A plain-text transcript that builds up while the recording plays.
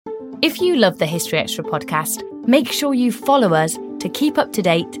If you love the History Extra podcast, make sure you follow us to keep up to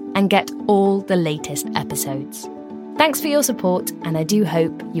date and get all the latest episodes. Thanks for your support, and I do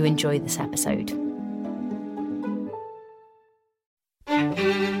hope you enjoy this episode.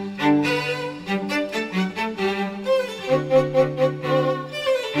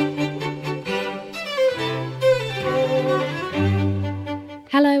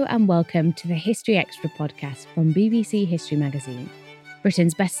 Hello and welcome to the History Extra podcast from BBC History Magazine,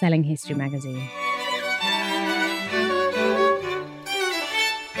 Britain's best-selling history magazine.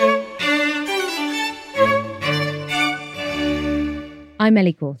 I'm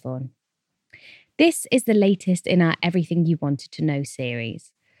Ellie Cawthorne. This is the latest in our Everything You Wanted to Know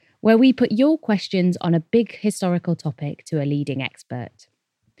series, where we put your questions on a big historical topic to a leading expert.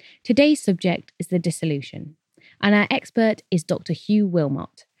 Today's subject is the Dissolution, and our expert is Dr. Hugh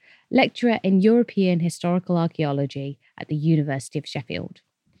Wilmot, lecturer in European Historical Archaeology at the University of Sheffield.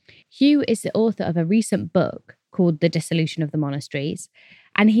 Hugh is the author of a recent book called The Dissolution of the Monasteries,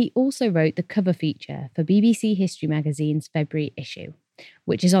 and he also wrote the cover feature for BBC History Magazine's February issue,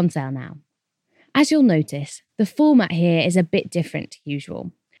 which is on sale now. As you'll notice, the format here is a bit different to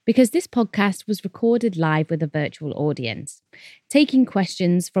usual, because this podcast was recorded live with a virtual audience, taking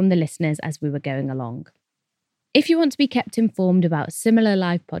questions from the listeners as we were going along. If you want to be kept informed about similar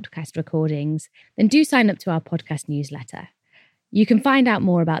live podcast recordings, then do sign up to our podcast newsletter. You can find out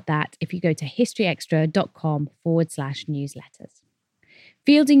more about that if you go to historyextra.com/newsletters.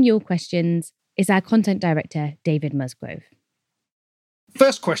 Fielding your questions is our content director, David Musgrove.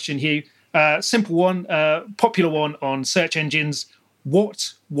 First question, Hugh. Simple one, popular one on search engines.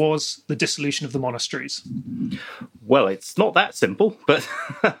 What was the dissolution of the monasteries? Well, it's not that simple, but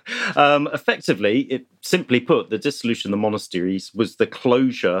effectively, simply put, the dissolution of the monasteries was the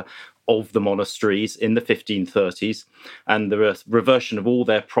closure of the monasteries in the 1530s and the reversion of all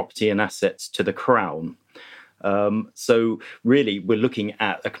their property and assets to the crown. So really, we're looking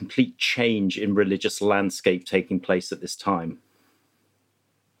at a complete change in religious landscape taking place at this time.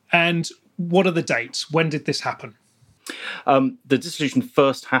 And what are the dates? When did this happen? The dissolution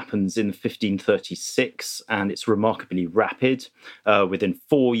first happens in 1536, and it's remarkably rapid. Within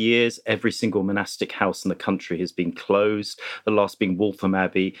 4 years, every single monastic house in the country has been closed, the last being Waltham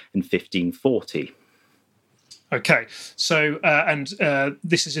Abbey in 1540. Okay, so,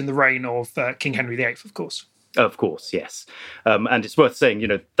 this is in the reign of King Henry VIII, of course. Of course, yes. And it's worth saying,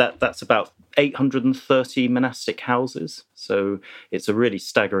 that's about 830 monastic houses. So it's a really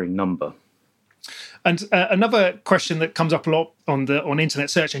staggering number. And another question that comes up a lot on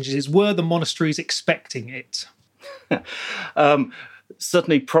internet search engines is, were the monasteries expecting it?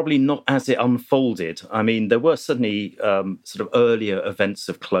 Certainly, probably not as it unfolded. I mean, there were certainly sort of earlier events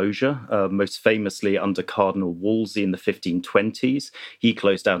of closure, most famously under Cardinal Wolsey in the 1520s. He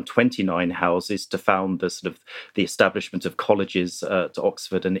closed down 29 houses to found the establishment of colleges to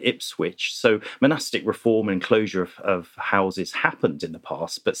Oxford and Ipswich. So monastic reform and closure of houses happened in the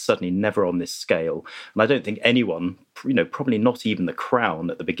past, but certainly never on this scale. And I don't think anyone, probably not even the Crown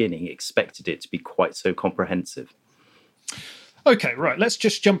at the beginning, expected it to be quite so comprehensive. Okay, right. Let's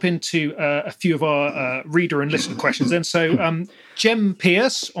just jump into a few of our reader and listener questions then. So Jem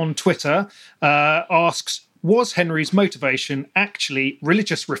Pierce on Twitter asks, was Henry's motivation actually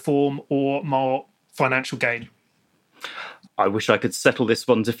religious reform or more financial gain? I wish I could settle this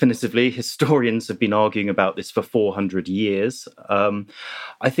one definitively. Historians have been arguing about this for 400 years.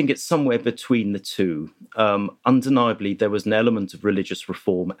 I think it's somewhere between the two. Undeniably, there was an element of religious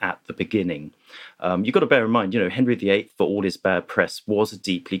reform at the beginning. You've got to bear in mind, Henry VIII, for all his bad press, was a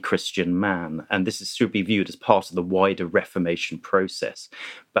deeply Christian man, and this should be viewed as part of the wider Reformation process.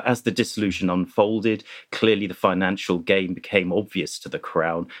 But as the dissolution unfolded, clearly the financial gain became obvious to the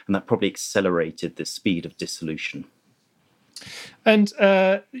Crown, and that probably accelerated the speed of dissolution. And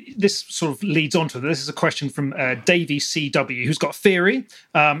this sort of leads on to this is a question from Davey CW, who's got a theory.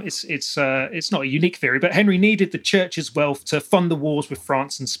 It's not a unique theory, but Henry needed the church's wealth to fund the wars with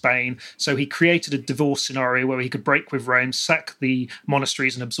France and Spain, so he created a divorce scenario where he could break with Rome, sack the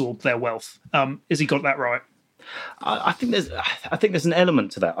monasteries, and absorb their wealth. Has he got that right? I think there's an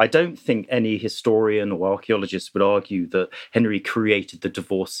element to that. I don't think any historian or archaeologist would argue that Henry created the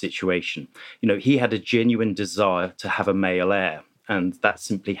divorce situation. He had a genuine desire to have a male heir, and that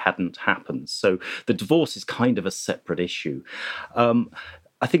simply hadn't happened. So the divorce is kind of a separate issue.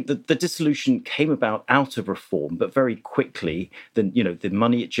 I think that the dissolution came about out of reform, but very quickly, the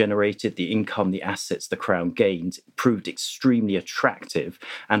money it generated, the income, the assets the crown gained proved extremely attractive.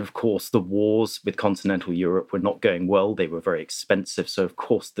 And of course, the wars with continental Europe were not going well. They were very expensive. So of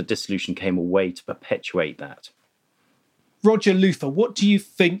course, the dissolution came a way to perpetuate that. Roger Luther, what do you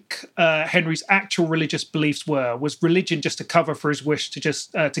think Henry's actual religious beliefs were? Was religion just a cover for his wish to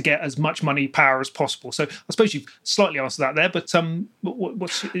just to get as much money, power as possible? So I suppose you've slightly answered that there, but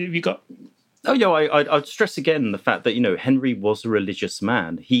what's have you got? Oh, yeah, I'd stress again the fact that, Henry was a religious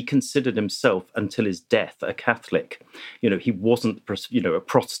man. He considered himself, until his death, a Catholic. He wasn't, a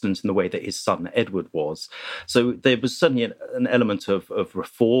Protestant in the way that his son Edward was. So there was certainly an element of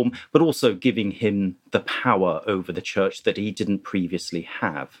reform, but also giving him the power over the church that he didn't previously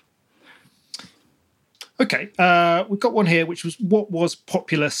have. Okay, we've got one here, which was what was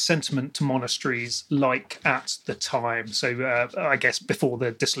popular sentiment to monasteries like at the time? So I guess before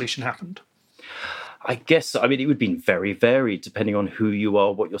the dissolution happened. I guess, it would have been very varied depending on who you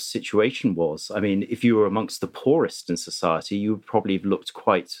are, what your situation was. If you were amongst the poorest in society, you would probably have looked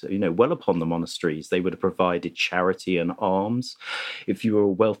quite, well upon the monasteries. They would have provided charity and alms. If you were a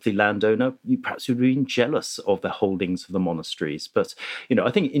wealthy landowner, you perhaps would have been jealous of the holdings of the monasteries. But, I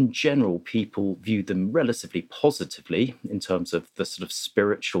think in general, people viewed them relatively positively in terms of the sort of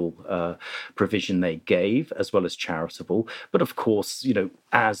spiritual provision they gave, as well as charitable. But of course,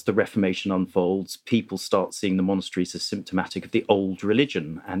 as the Reformation unfolds, people start seeing the monasteries as symptomatic of the old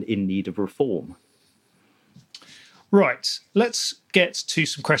religion and in need of reform. Right, let's get to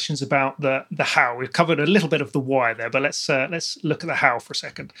some questions about the how. We've covered a little bit of the why there, but let's look at the how for a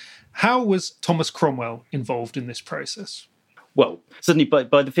second. How was Thomas Cromwell involved in this process? Well, certainly by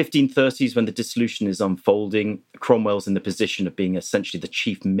the 1530s, when the dissolution is unfolding, Cromwell's in the position of being essentially the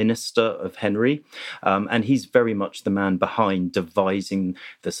chief minister of Henry. And he's very much the man behind devising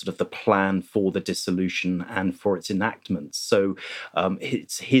the plan for the dissolution and for its enactment. So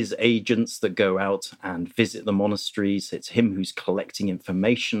it's his agents that go out and visit the monasteries. It's him who's collecting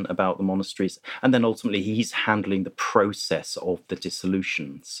information about the monasteries. And then ultimately he's handling the process of the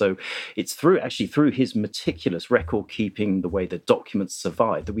dissolution. So it's through his meticulous record keeping, the way the documents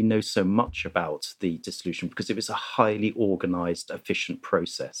survive, that we know so much about the dissolution, because it was a highly organised, efficient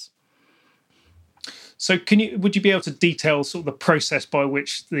process. So would you be able to detail sort of the process by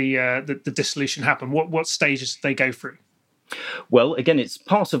which the dissolution happened? What stages did they go through? Well, again, it's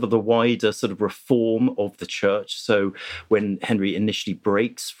part of the wider sort of reform of the church. So when Henry initially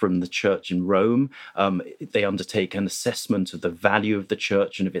breaks from the church in Rome, they undertake an assessment of the value of the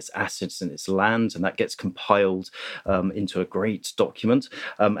church and of its assets and its land, and that gets compiled into a great document.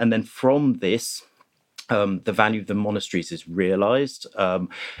 And then from this, the value of the monasteries is realised. Then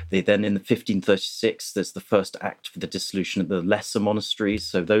in 1536, there's the first act for the dissolution of the lesser monasteries.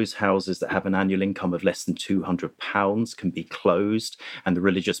 So those houses that have an annual income of less than £200 can be closed, and the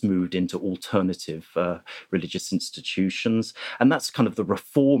religious moved into alternative religious institutions. And that's kind of the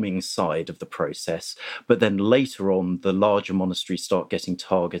reforming side of the process. But then later on, the larger monasteries start getting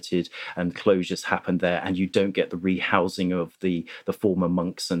targeted and closures happen there, and you don't get the rehousing of the former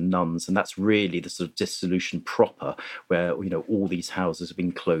monks and nuns. And that's really the sort of dissolution proper, where all these houses have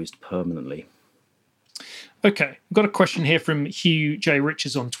been closed permanently. Okay, I've got a question here from Hugh J.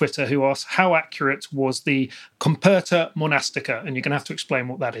 Richards on Twitter, who asks, how accurate was the Comperta Monastica? And you're going to have to explain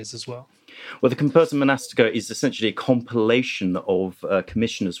what that is as well. Well, the Comperta Monastica is essentially a compilation of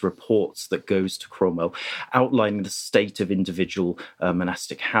commissioners' reports that goes to Cromwell, outlining the state of individual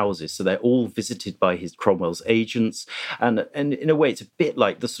monastic houses. So they're all visited by Cromwell's agents, and in a way, it's a bit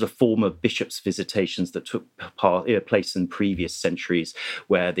like the sort of former bishops' visitations that took place in previous centuries,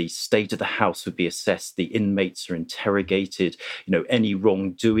 where the state of the house would be assessed, the inmates are interrogated, any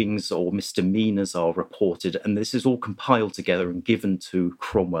wrongdoings or misdemeanors are reported, and this is all compiled together and given to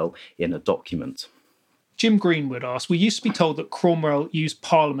Cromwell in a document. Jim Greenwood asks, we used to be told that Cromwell used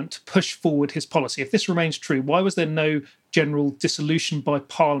Parliament to push forward his policy. If this remains true, why was there no general dissolution by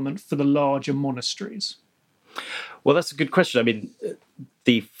Parliament for the larger monasteries? Well, that's a good question.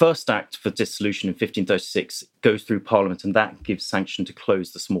 The first act for dissolution in 1536 goes through Parliament, and that gives sanction to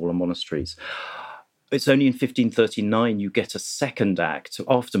close the smaller monasteries. It's only in 1539 you get a second act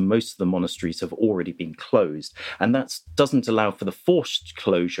after most of the monasteries have already been closed. And that doesn't allow for the forced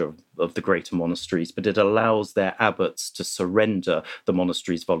closure of the greater monasteries, but it allows their abbots to surrender the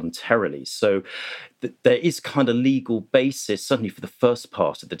monasteries voluntarily. So there is kind of legal basis, certainly for the first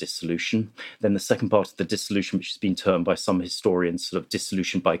part of the dissolution. Then the second part of the dissolution, which has been termed by some historians sort of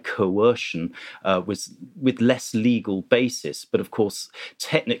dissolution by coercion, was with less legal basis. But of course,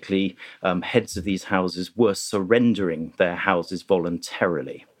 technically, heads of these houses were surrendering their houses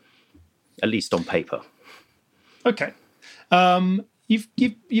voluntarily, at least on paper. Okay.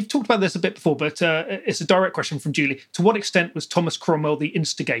 You've talked about this a bit before, but it's a direct question from Julie. To what extent was Thomas Cromwell the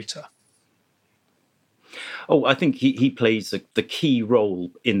instigator? Oh, I think he plays the key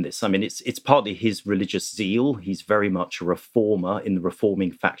role in this. I mean, it's partly his religious zeal. He's very much a reformer in the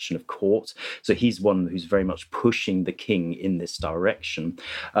reforming faction of court. So he's one who's very much pushing the king in this direction.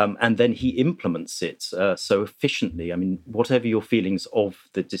 And then he implements it so efficiently. I mean, whatever your feelings of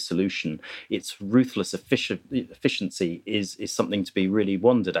the dissolution, its ruthless efficiency is something to be really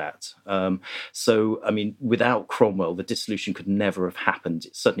wondered at. So, I mean, without Cromwell, the dissolution could never have happened,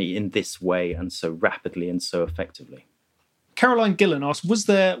 certainly in this way and so rapidly and so effectively. Caroline Gillen asked, were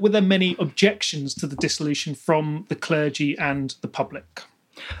there many objections to the dissolution from the clergy and the public?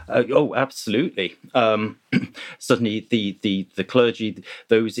 Oh, absolutely. Certainly, the clergy,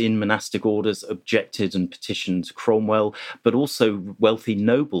 those in monastic orders, objected and petitioned Cromwell, but also wealthy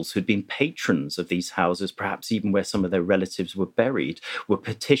nobles who'd been patrons of these houses, perhaps even where some of their relatives were buried, were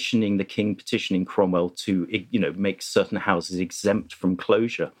petitioning the king, petitioning Cromwell to, make certain houses exempt from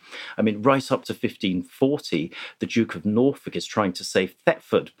closure. I mean, right up to 1540, the Duke of Norfolk is trying to save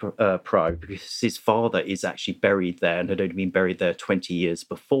Thetford Priory because his father is actually buried there and had only been buried there 20 years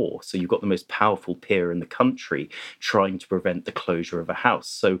before. So you've got the most powerful peer in the country trying to prevent the closure of a house.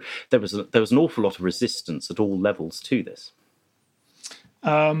 So there was an awful lot of resistance at all levels to this.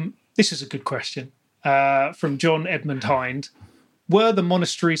 This is a good question from John Edmund Hind. Were the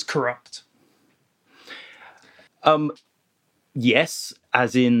monasteries corrupt? Yes,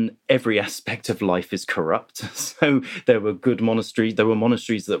 as in every aspect of life is corrupt. So there were good monasteries. There were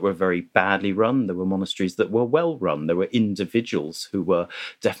monasteries that were very badly run. There were monasteries that were well run. There were individuals who were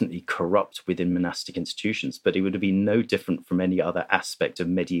definitely corrupt within monastic institutions, but it would have been no different from any other aspect of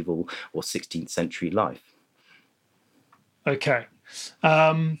medieval or 16th century life. Okay.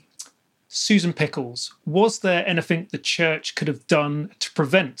 Susan Pickles, was there anything the church could have done to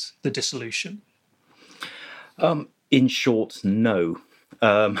prevent the dissolution? In short, no.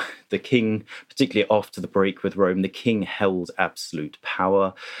 The king, particularly after the break with Rome, the king held absolute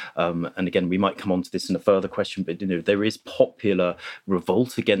power. And again, we might come on to this in a further question, but there is popular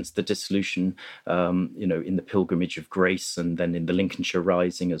revolt against the dissolution, in the Pilgrimage of Grace and then in the Lincolnshire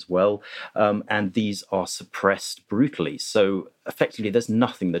Rising as well. And these are suppressed brutally. So effectively, there's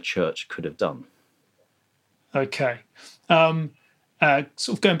nothing the church could have done. Okay.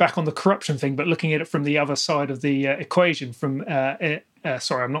 Sort of going back on the corruption thing, but looking at it from the other side of the equation, from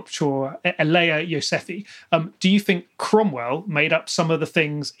I'm not sure, Elea Yosefi. Do you think Cromwell made up some of the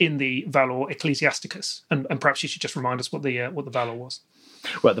things in the Valor Ecclesiasticus? And perhaps you should just remind us what the Valor was.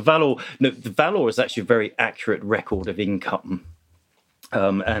 Well, the Valor is actually a very accurate record of income.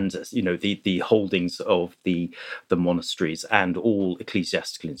 And the holdings of the monasteries and all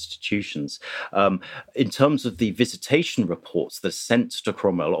ecclesiastical institutions. In terms of the visitation reports that are sent to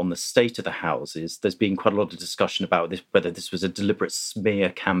Cromwell on the state of the houses, there's been quite a lot of discussion about this, whether this was a deliberate smear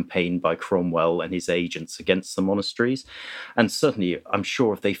campaign by Cromwell and his agents against the monasteries. And certainly, I'm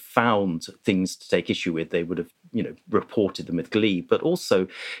sure if they found things to take issue with, they would have reported them with glee. But also,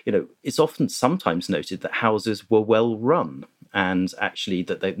 it's sometimes noted that houses were well run, and actually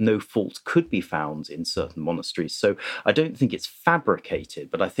that no fault could be found in certain monasteries. So I don't think it's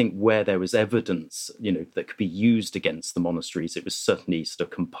fabricated, but I think where there was evidence, that could be used against the monasteries, it was certainly sort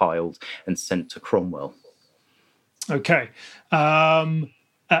of compiled and sent to Cromwell. Okay.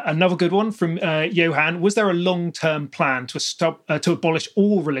 Another good one from Johan. Was there a long-term plan to abolish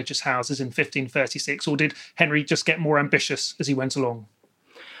all religious houses in 1536, or did Henry just get more ambitious as he went along?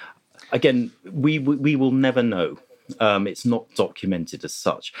 Again, we will never know. It's not documented as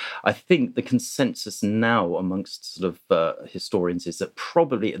such. I think the consensus now amongst sort of historians is that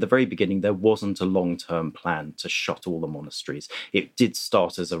probably at the very beginning there wasn't a long-term plan to shut all the monasteries. It did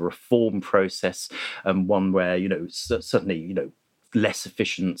start as a reform process, one where certainly less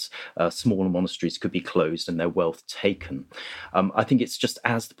efficient, smaller monasteries could be closed and their wealth taken. I think it's just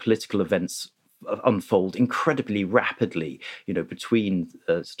as the political events unfold incredibly rapidly, between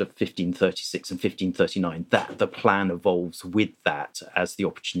sort of 1536 and 1539, that the plan evolves with that as the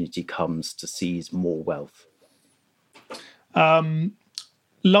opportunity comes to seize more wealth.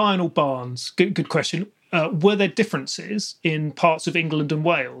 Lionel Barnes, good question. Were there differences in parts of England and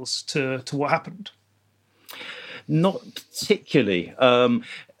Wales to what happened? Not particularly.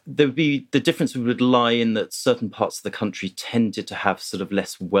 The difference would lie in that certain parts of the country tended to have sort of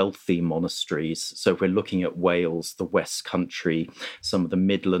less wealthy monasteries. So if we're looking at Wales, the West Country, some of the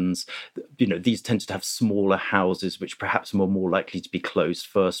Midlands, these tended to have smaller houses, which perhaps were more likely to be closed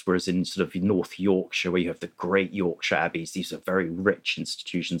first. Whereas in sort of North Yorkshire, where you have the great Yorkshire Abbeys, these are very rich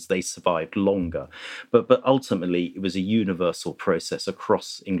institutions. They survived longer. But ultimately, it was a universal process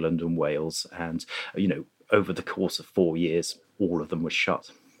across England and Wales. And, over the course of 4 years, all of them were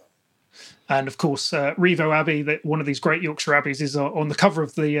shut. And of course, Revo Abbey, that one of these great Yorkshire abbeys, is on the cover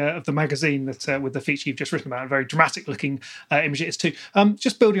of the magazine that with the feature you've just written about. A very dramatic-looking image it is too.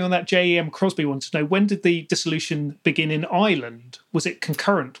 Just building on that, J.E.M. Crosby wanted to know, when did the dissolution begin in Ireland? Was it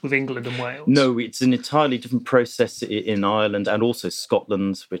concurrent with England and Wales? No, it's an entirely different process in Ireland and also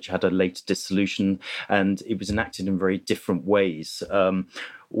Scotland, which had a later dissolution, and it was enacted in very different ways.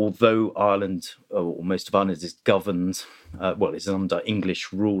 Although Ireland, or most of Ireland, is governed, is under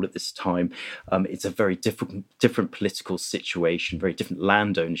English rule at this time, it's a very different political situation, very different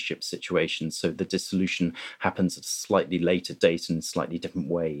land ownership situation. So the dissolution happens at a slightly later date and in slightly different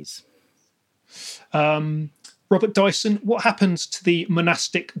ways. Robert Dyson, what happens to the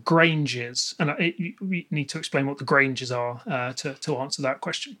monastic granges? And we need to explain what the granges are to answer that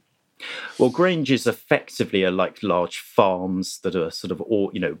question. Well, granges effectively are like large farms that are sort of,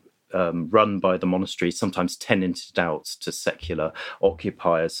 run by the monastery, sometimes tenanted out to secular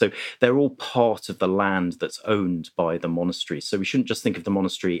occupiers. So they're all part of the land that's owned by the monastery. So we shouldn't just think of the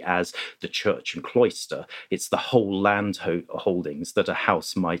monastery as the church and cloister. It's the whole land holdings that a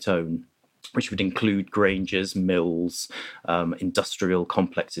house might own, which would include granges, mills, industrial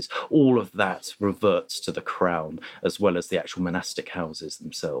complexes. All of that reverts to the crown, as well as the actual monastic houses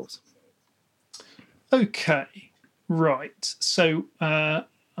themselves. Okay, right. So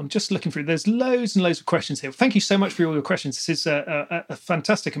I'm just looking through. There's loads and loads of questions here. Thank you so much for all your questions. This is a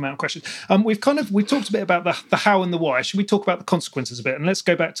fantastic amount of questions. We've talked a bit about the how and the why. Should we talk about the consequences a bit? And let's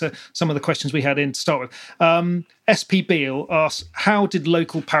go back to some of the questions we had in to start with. SP Beale asks, how did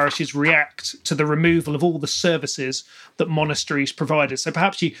local parishes react to the removal of all the services that monasteries provided? So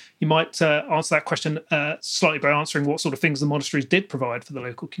perhaps you might answer that question slightly by answering what sort of things the monasteries did provide for the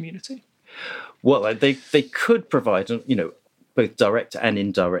local community. Well, they could provide, both direct and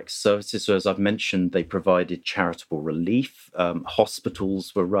indirect services. So as I've mentioned, they provided charitable relief.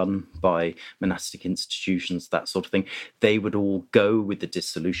 Hospitals were run by monastic institutions, that sort of thing. They would all go with the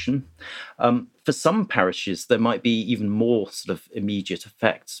dissolution. For some parishes, there might be even more sort of immediate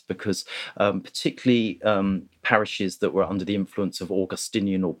effects because particularly parishes that were under the influence of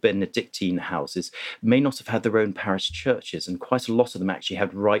Augustinian or Benedictine houses may not have had their own parish churches, and quite a lot of them actually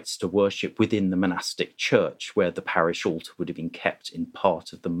had rights to worship within the monastic church, where the parish altar would have been kept in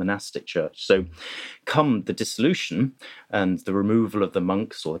part of the monastic church. So come the dissolution and the removal of the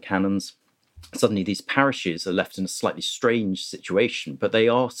monks or the canons, suddenly these parishes are left in a slightly strange situation, but they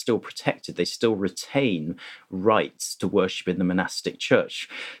are still protected. They still retain rights to worship in the monastic church.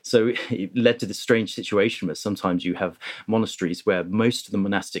 So it led to this strange situation where sometimes you have monasteries where most of the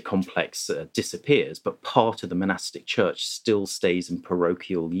monastic complex disappears, but part of the monastic church still stays in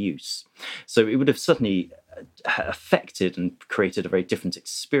parochial use. So it would have certainly affected and created a very different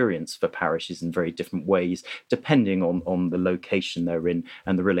experience for parishes in very different ways, depending on the location they're in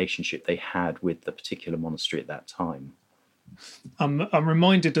and the relationship they had with the particular monastery at that time. I'm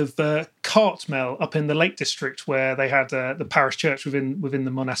reminded of Cartmel up in the Lake District, where they had the parish church within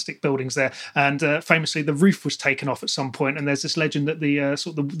the monastic buildings there, and famously the roof was taken off at some point. And there's this legend that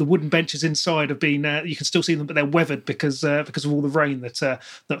the wooden benches inside have been you can still see them, but they're weathered because of all the rain that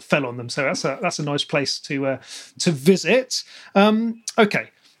fell on them. So that's a nice place to visit. Okay.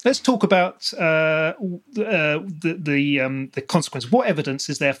 Let's talk about the consequence. What evidence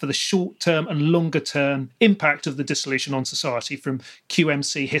is there for the short-term and longer-term impact of the dissolution on society from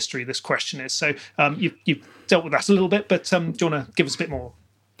QMC history? This question is. So you've dealt with that a little bit, but do you want to give us a bit more?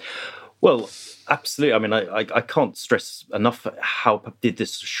 Well, absolutely. I mean, I can't stress enough how did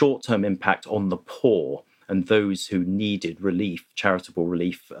this short-term impact on the poor and those who needed relief, charitable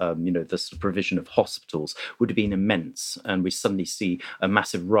relief, the provision of hospitals would have been immense. And we suddenly see a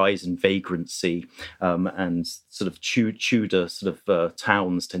massive rise in vagrancy, and sort of Tudor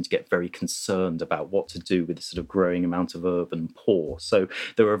towns tend to get very concerned about what to do with the sort of growing amount of urban poor. So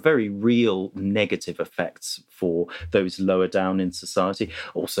there are very real negative effects for those lower down in society.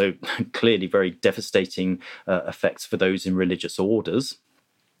 Also, clearly very devastating effects for those in religious orders.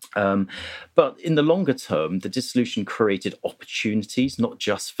 But in the longer term, the dissolution created opportunities, not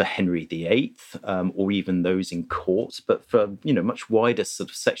just for Henry VIII or even those in court, but for much wider sort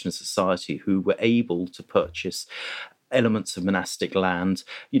of section of society who were able to purchase elements of monastic land,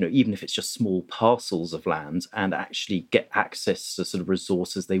 even if it's just small parcels of land, and actually get access to sort of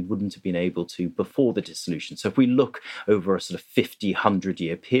resources they wouldn't have been able to before the dissolution. So if we look over a sort of 50,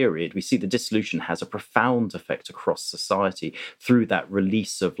 100-year period, we see the dissolution has a profound effect across society through that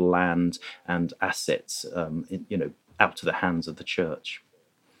release of land and assets, out to the hands of the church.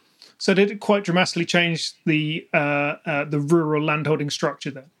 So did it quite dramatically change the rural landholding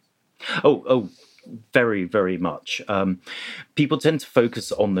structure then? Oh, very, very much. People tend to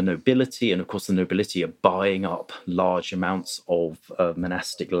focus on the nobility, and of course the nobility are buying up large amounts of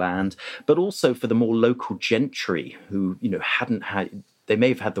monastic land, but also for the more local gentry who, hadn't had. They may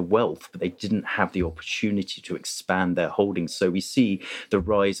have had the wealth, but they didn't have the opportunity to expand their holdings. So we see the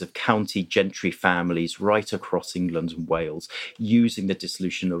rise of county gentry families right across England and Wales, using the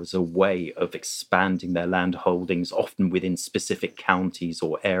dissolution as a way of expanding their land holdings, often within specific counties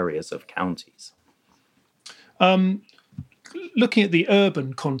or areas of counties. Looking at the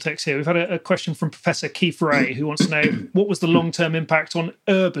urban context here, we've had a question from Professor Keith Ray, who wants to know what was the long-term impact on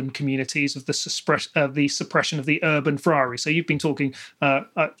urban communities of the suppression of the urban friary. So you've been talking,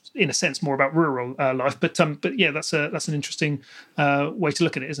 in a sense, more about rural life, but yeah, that's an interesting way to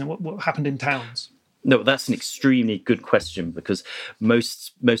look at it, isn't it? What happened in towns? No, that's an extremely good question, because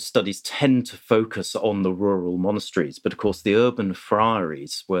most studies tend to focus on the rural monasteries, but of course the urban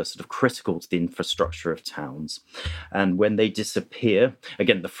friaries were sort of critical to the infrastructure of towns. And when they disappear,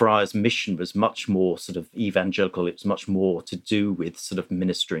 again, the friars' mission was much more sort of evangelical. It was much more to do with sort of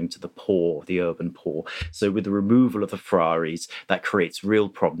ministering to the poor, the urban poor. So with the removal of the friaries, that creates real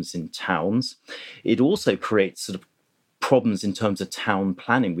problems in towns. It also creates sort of problems in terms of town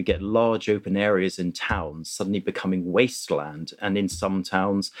planning. We get large open areas in towns suddenly becoming wasteland, and in some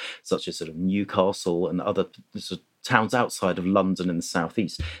towns, such as sort of Newcastle and other sort of towns outside of London in the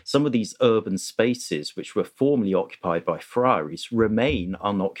southeast, some of these urban spaces, which were formerly occupied by friaries, remain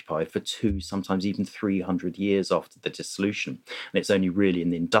unoccupied for 200, sometimes even 300 years after the dissolution. And it's only really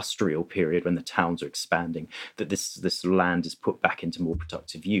in the industrial period, when the towns are expanding, that this land is put back into more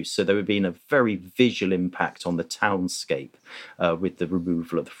productive use. So there would have been a very visual impact on the townscape with the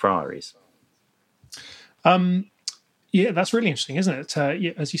removal of the friaries. Yeah, that's really interesting, isn't it?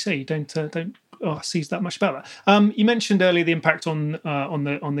 Yeah, as you say, you don't sees that much about that. You mentioned earlier the impact on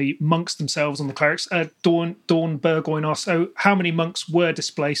the monks themselves, on the clerics. Dawn Burgoyne asked, so how many monks were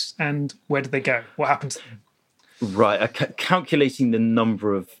displaced and where did they go? What happened to them? Right. Calculating the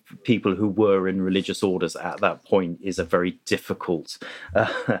number of people who were in religious orders at that point is a very difficult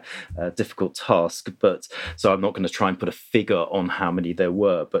task. But so I'm not going to try and put a figure on how many there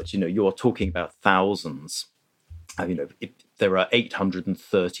were. But, you're talking about thousands. If there are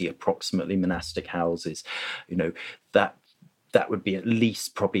 830 approximately monastic houses, that would be at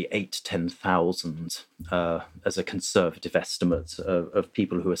least probably 8,000 to 10,000 as a conservative estimate of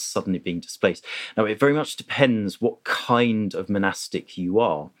people who are suddenly being displaced. Now, it very much depends what kind of monastic you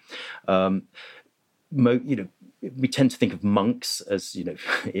are. We tend to think of monks as,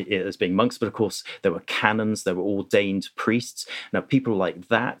 as being monks, but of course there were canons, there were ordained priests. Now, people like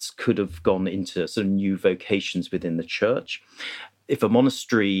that could have gone into sort of new vocations within the church. If a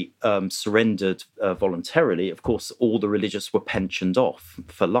monastery surrendered voluntarily, of course, all the religious were pensioned off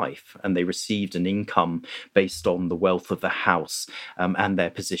for life, and they received an income based on the wealth of the house and their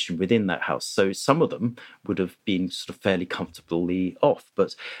position within that house. So some of them would have been sort of fairly comfortably off.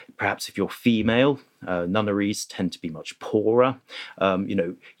 But perhaps if you're female, nunneries tend to be much poorer.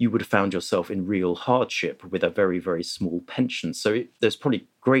 You would have found yourself in real hardship with a very, very small pension. So there's probably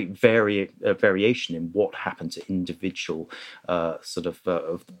great variation in what happened to individual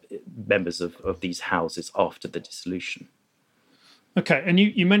of members of these houses after the dissolution. Okay, and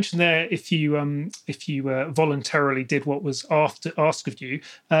you mentioned there if you voluntarily did what was asked of you.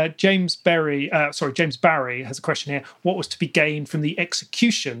 James Barry has a question here. What was to be gained from the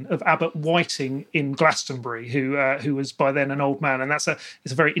execution of Abbot Whiting in Glastonbury, who was by then an old man? And it's a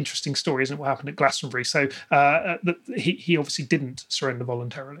very interesting story, isn't it? What happened at Glastonbury? So he obviously didn't surrender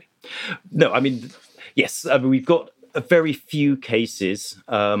voluntarily. No, yes. We've got a very few cases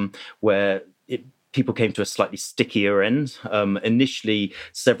where people came to a slightly stickier end. Initially,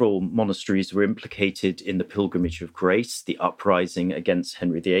 several monasteries were implicated in the Pilgrimage of Grace, the uprising against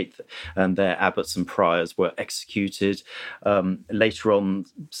Henry VIII, and their abbots and priors were executed. Later on,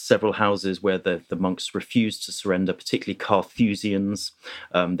 several houses where the monks refused to surrender, particularly Carthusians.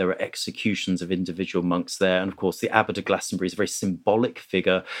 There were executions of individual monks there. And of course, the Abbot of Glastonbury is a very symbolic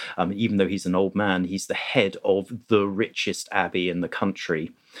figure. Even though he's an old man, he's the head of the richest abbey in the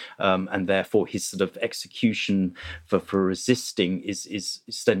country. And therefore his sort of execution for resisting is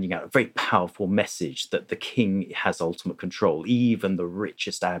sending out a very powerful message that the king has ultimate control. Even the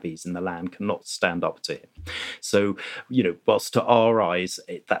richest abbeys in the land cannot stand up to him. So, whilst to our eyes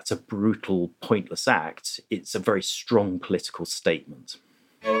that's a brutal, pointless act, it's a very strong political statement.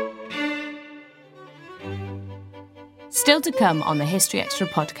 Still to come on the History Extra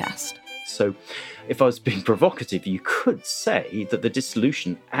podcast. So if I was being provocative, you could say that the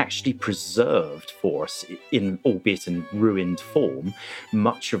Dissolution actually preserved for us, albeit in ruined form,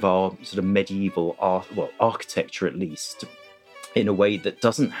 much of our sort of medieval architecture at least, in a way that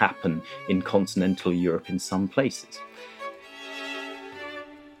doesn't happen in continental Europe in some places.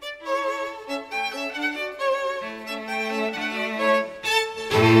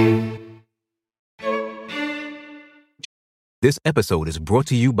 This episode is brought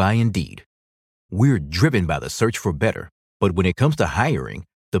to you by Indeed. We're driven by the search for better, but when it comes to hiring,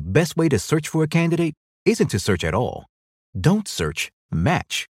 the best way to search for a candidate isn't to search at all. Don't search,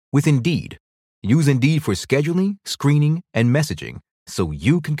 match with Indeed. Use Indeed for scheduling, screening, and messaging so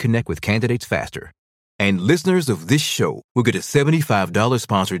you can connect with candidates faster. And listeners of this show will get a $75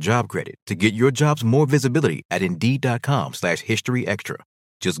 sponsored job credit to get your jobs more visibility at Indeed.com/HistoryExtra.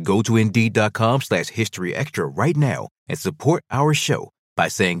 Just go to Indeed.com/HistoryExtra right now and support our show by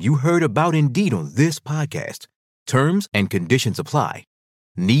saying you heard about Indeed on this podcast. Terms and conditions apply.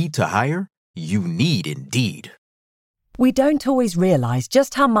 Need to hire? You need Indeed. We don't always realize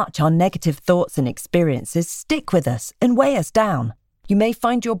just how much our negative thoughts and experiences stick with us and weigh us down. You may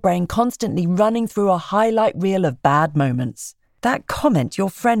find your brain constantly running through a highlight reel of bad moments. That comment your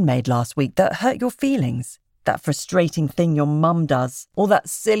friend made last week that hurt your feelings. That frustrating thing your mum does, or that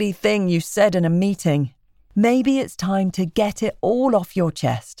silly thing you said in a meeting. Maybe it's time to get it all off your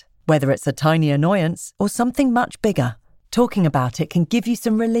chest, whether it's a tiny annoyance or something much bigger. Talking about it can give you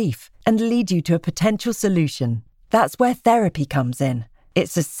some relief and lead you to a potential solution. That's where therapy comes in.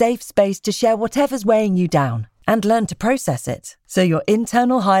 It's a safe space to share whatever's weighing you down and learn to process it, so your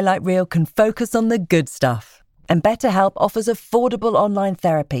internal highlight reel can focus on the good stuff. And BetterHelp offers affordable online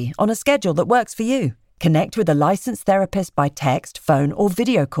therapy on a schedule that works for you. Connect with a licensed therapist by text, phone, or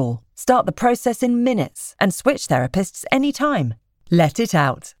video call. Start the process in minutes and switch therapists anytime. Let it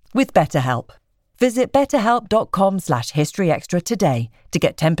out with BetterHelp. Visit betterhelp.com/historyextra today to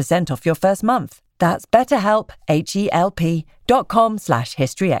get 10% off your first month. That's BetterHelp,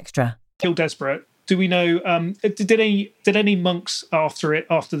 HELP.com/historyextra. Kill Desperate. Do we know? Did any monks after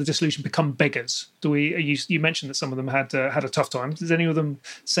the Dissolution become beggars? You mentioned that some of them had a tough time. Did any of them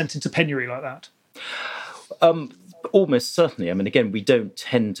sent into penury like that? Almost certainly. I mean, again, we don't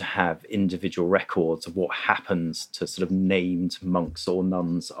tend to have individual records of what happens to sort of named monks or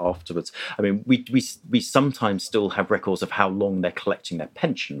nuns afterwards. I mean, we sometimes still have records of how long they're collecting their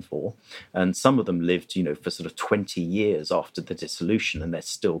pension for, and some of them lived, for sort of 20 years after the Dissolution, and they're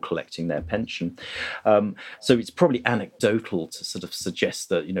still collecting their pension. So it's probably anecdotal to sort of suggest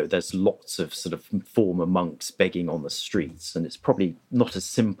that there's lots of sort of former monks begging on the streets, and it's probably not as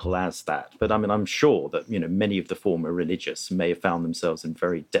simple as that. But I mean, I'm sure that many of the former religious may have found themselves in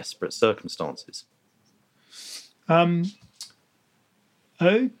very desperate circumstances.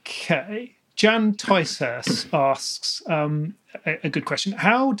 Okay. Jan Ticehurst asks a good question.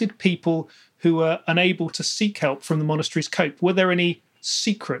 How did people who were unable to seek help from the monasteries cope? Were there any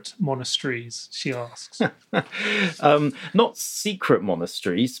secret monasteries, she asks? Not secret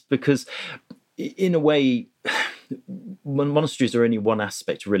monasteries, because in a way, monasteries are only one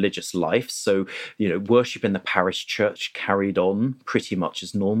aspect of religious life. So, worship in the parish church carried on pretty much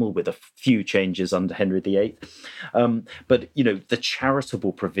as normal, with a few changes under Henry VIII. But, the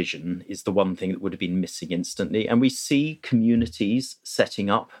charitable provision is the one thing that would have been missing instantly. And we see communities setting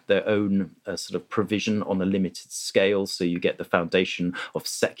up their own sort of provision on a limited scale. So you get the foundation of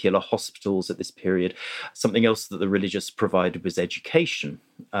secular hospitals at this period. Something else that the religious provided was education.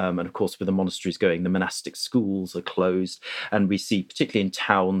 And of course, with the monasteries going, the monastic schools are closed. And we see, particularly in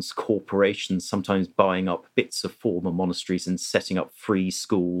towns, corporations sometimes buying up bits of former monasteries and setting up free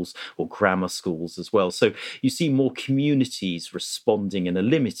schools or grammar schools as well. So you see more communities responding in a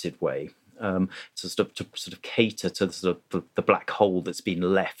limited way to sort of cater to the black hole that's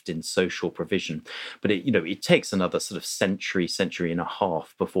been left in social provision. But it takes another sort of century and a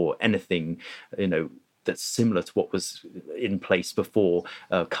half before anything that's similar to what was in place before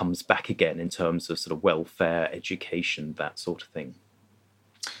comes back again in terms of sort of welfare, education, that sort of thing.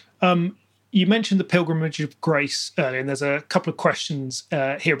 You mentioned the Pilgrimage of Grace earlier, and there's a couple of questions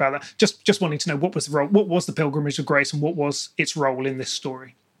here about that. Just wanting to know, what was the role? What was the Pilgrimage of Grace, and what was its role in this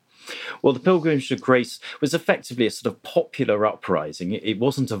story? Well, the Pilgrimage of Grace was effectively a sort of popular uprising. It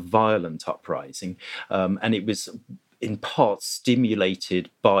wasn't a violent uprising, and it was in part stimulated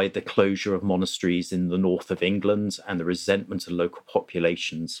by the closure of monasteries in the north of England and the resentment of local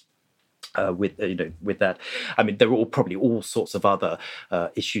populations with that. I mean, there were probably all sorts of other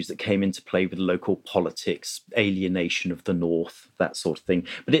issues that came into play with local politics, alienation of the North, that sort of thing.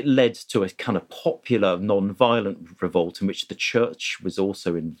 But it led to a kind of popular, non-violent revolt in which the church was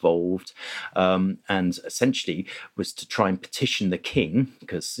also involved, and essentially was to try and petition the king,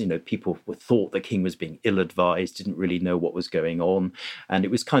 because people thought the king was being ill-advised, didn't really know what was going on, and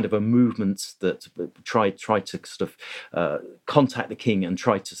it was kind of a movement that tried to sort of contact the king and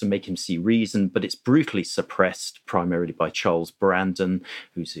try to make him see reason, but it's brutally suppressed primarily by Charles Brandon,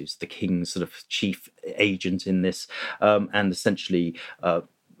 who's the king's sort of chief agent in this, and essentially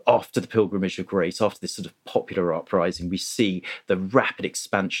after the Pilgrimage of Grace, after this sort of popular uprising, we see the rapid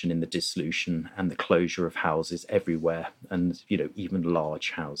expansion in the dissolution and the closure of houses everywhere, and even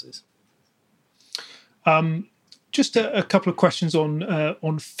large houses. Just a couple of questions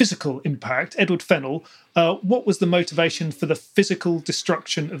on physical impact. Edward Fennell, what was the motivation for the physical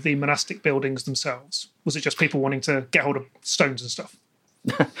destruction of the monastic buildings themselves? Was it just people wanting to get hold of stones and stuff?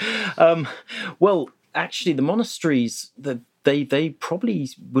 Well, actually, the monasteries, they probably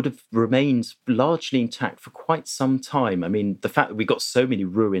would have remained largely intact for quite some time. I mean, the fact that we've got so many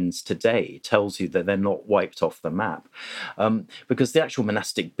ruins today tells you that they're not wiped off the map, because the actual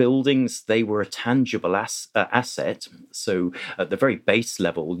monastic buildings, they were a tangible asset. So at the very base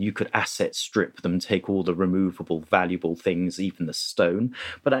level, you could asset strip them, take all the removable, valuable things, even the stone.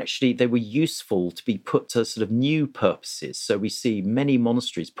 But actually, they were useful to be put to sort of new purposes. So we see many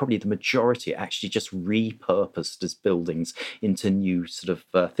monasteries, probably the majority, actually just repurposed as buildings into new sort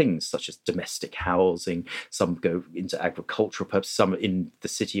of things, such as domestic housing. Some go into agricultural purposes, some in the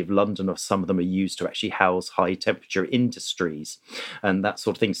city of London, or some of them are used to actually house high temperature industries and that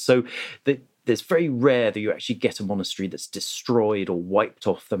sort of thing. So it's very rare that you actually get a monastery that's destroyed or wiped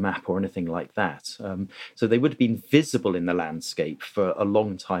off the map or anything like that. So they would have been visible in the landscape for a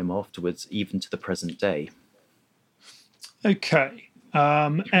long time afterwards, even to the present day. Okay.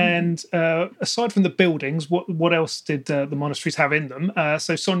 And aside from the buildings, what else did the monasteries have in them?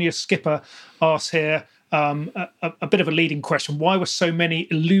 So Sonia Skipper asks here a bit of a leading question. Why were so many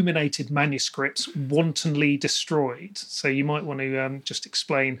illuminated manuscripts wantonly destroyed? So you might want to just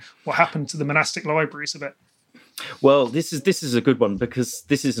explain what happened to the monastic libraries a bit. Well, this is a good one, because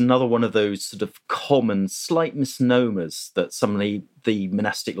this is another one of those sort of common, slight misnomers that some of the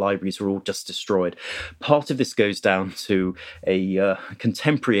monastic libraries were all just destroyed. Part of this goes down to a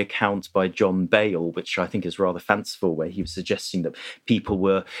contemporary account by John Bale, which I think is rather fanciful, where he was suggesting that people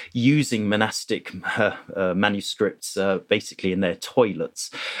were using monastic manuscripts basically in their toilets.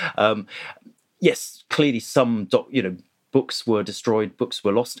 Yes, clearly some books were destroyed, books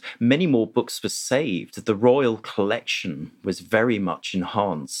were lost. Many more books were saved. The royal collection was very much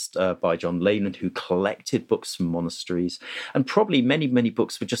enhanced by John Leyland, who collected books from monasteries. And probably many, many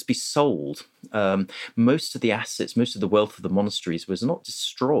books would just be sold. Most of the assets, most of the wealth of the monasteries was not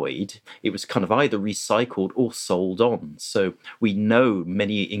destroyed. It was kind of either recycled or sold on. So we know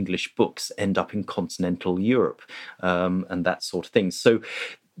many English books end up in continental Europe and that sort of thing. So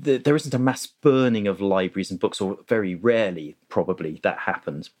there isn't a mass burning of libraries and books, or very rarely, probably, that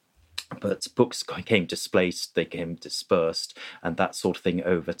happened. But books became displaced, they became dispersed, and that sort of thing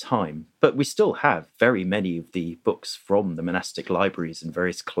over time. But we still have very many of the books from the monastic libraries in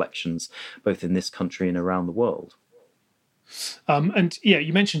various collections, both in this country and around the world. And yeah,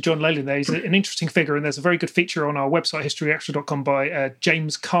 you mentioned John Leyland there. He's an interesting figure, and there's a very good feature on our website, historyextra.com, by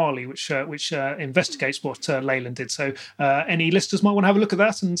James Carley, which investigates what Leyland did. So any listeners might want to have a look at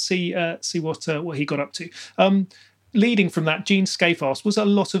that and see what he got up to. Leading from that, Jean Scaife asked, was a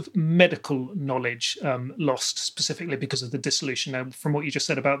lot of medical knowledge lost specifically because of the dissolution? Now, from what you just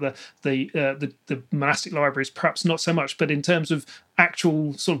said about the monastic libraries, perhaps not so much, but in terms of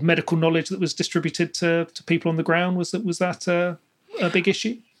actual sort of medical knowledge that was distributed to people on the ground, was that a big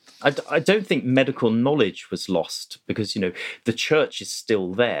issue? I don't think medical knowledge was lost, because the church is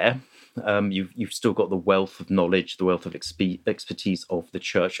still there. You've still got the wealth of knowledge, the wealth of expertise of the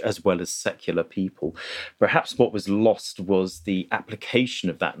church, as well as secular people. Perhaps what was lost was the application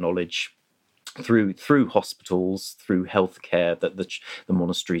of that knowledge through hospitals, through healthcare that the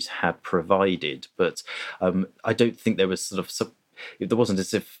monasteries had provided. But I don't think there was it wasn't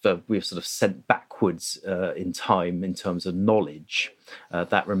as if we were sort of sent backwards in time in terms of knowledge.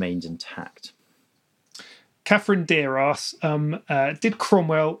 That remained intact. Catherine Deere asks, did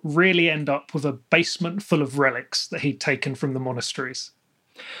Cromwell really end up with a basement full of relics that he'd taken from the monasteries?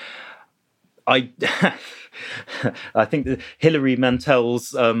 I think that Hilary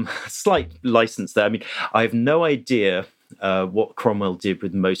Mantel's slight license there. I mean, I have no idea what Cromwell did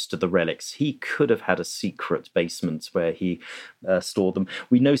with most of the relics. He could have had a secret basement where he stored them.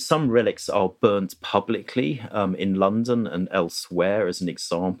 We know some relics are burnt publicly in London and elsewhere, as an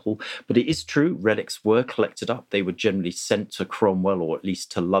example. But it is true, relics were collected up. They were generally sent to Cromwell, or at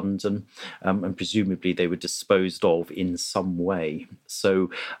least to London, and presumably they were disposed of in some way. So,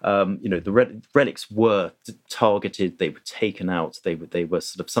 the relics were targeted. They were taken out. They were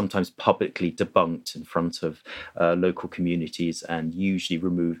sort of sometimes publicly debunked in front of local communities, and usually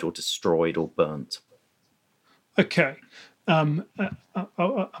removed or destroyed or burnt. Okay. I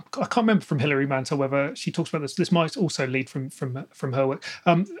can't remember from Hilary Mantel whether she talks about this. This might also lead from her work.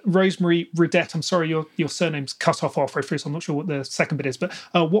 Rosemary Rudette, I'm sorry, your surname's cut off halfway through, so I'm not sure what the second bit is. But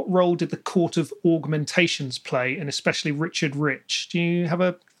what role did the Court of Augmentations play, and especially Richard Rich? Do you have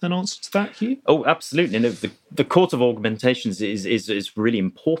an answer to that, Hugh? Oh, absolutely. No, the Court of Augmentations is really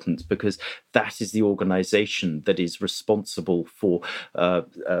important, because that is the organisation that is responsible for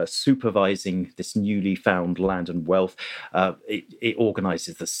supervising this newly found land and wealth. It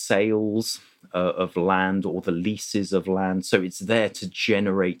organises the sales of land or the leases of land. So it's there to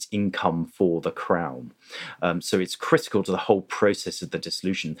generate income for the crown. So it's critical to the whole process of the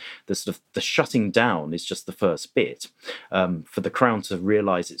dissolution. The shutting down is just the first bit. For the crown to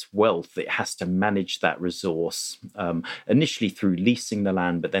realise its wealth, it has to manage that resource, initially through leasing the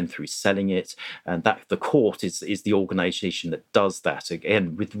land, but then through selling it. And that the court is the organisation that does that,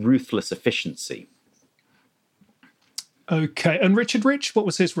 again, with ruthless efficiency. Okay, and Richard Rich, what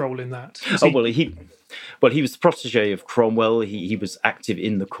was his role in that? He was the protege of Cromwell. He was active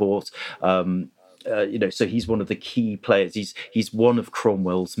in the court. So he's one of the key players. He's one of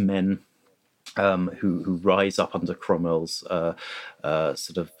Cromwell's men who rise up under Cromwell's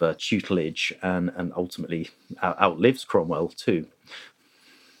tutelage, and ultimately outlives Cromwell too.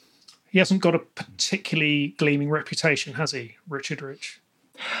 He hasn't got a particularly gleaming reputation, has he, Richard Rich?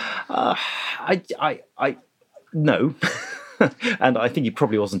 No. And I think he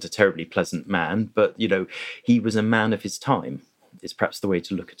probably wasn't a terribly pleasant man, but, he was a man of his time, is perhaps the way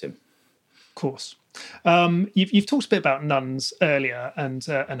to look at him. Of course. You've talked a bit about nuns earlier, and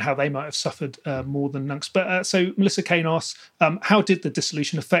how they might have suffered more than monks. But so Melissa Kane asks, how did the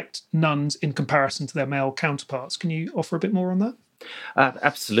dissolution affect nuns in comparison to their male counterparts? Can you offer a bit more on that?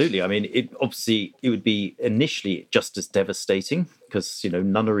 Absolutely. I mean, it would be initially just as devastating, because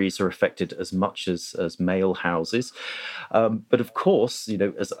nunneries are affected as much as male houses, but of course,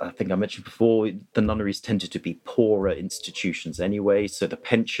 as I think I mentioned before, the nunneries tended to be poorer institutions anyway, so the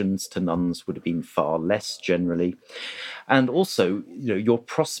pensions to nuns would have been far less generally, and also your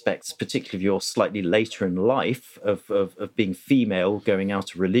prospects, particularly if you're slightly later in life, of being female, going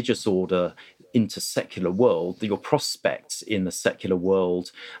out of religious order into secular world, your prospects in the secular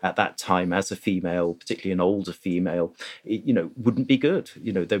world at that time as a female, particularly an older female, wouldn't be good.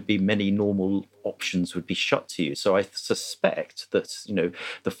 There'd be many normal options would be shut to you. So I suspect that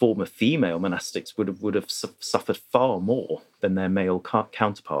the former female monastics would have suffered far more than their male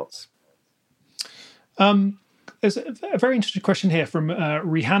counterparts. There's a very interesting question here from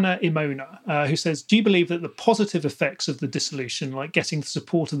Rihanna Imona, who says, do you believe that the positive effects of the dissolution, like getting the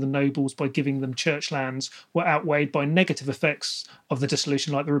support of the nobles by giving them church lands, were outweighed by negative effects of the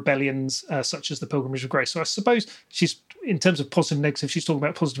dissolution, like the rebellions, such as the Pilgrimage of Grace? So I suppose in terms of positive and negative, she's talking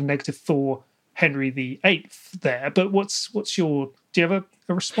about positive and negative for Henry VIII there. But do you have a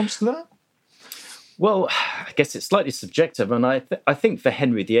response to that? Well, I guess it's slightly subjective, and I think for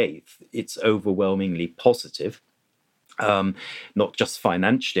Henry VIII, it's overwhelmingly positive. Not just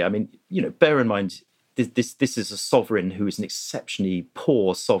financially. I mean, bear in mind, this is a sovereign who is an exceptionally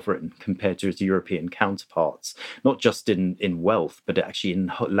poor sovereign compared to his European counterparts, not just in wealth, but actually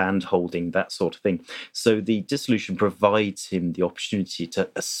in land holding, that sort of thing. So the dissolution provides him the opportunity to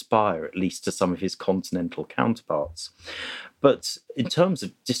aspire at least to some of his continental counterparts. But in terms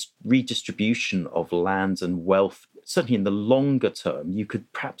of redistribution of lands and wealth, certainly in the longer term, you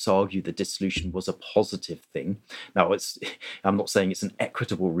could perhaps argue the dissolution was a positive thing. Now, I'm not saying it's an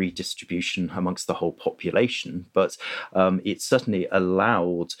equitable redistribution amongst the whole population, but it certainly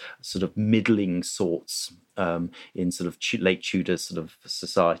allowed sort of middling sorts in sort of late Tudor sort of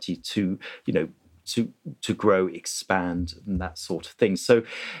society to grow, expand, and that sort of thing. So,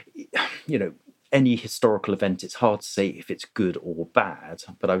 any historical event, it's hard to say if it's good or bad,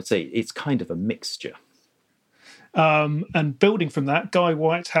 but I would say it's kind of a mixture. And building from that, Guy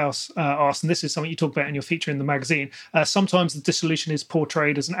Whitehouse asked, and this is something you talk about in your feature in the magazine, sometimes the dissolution is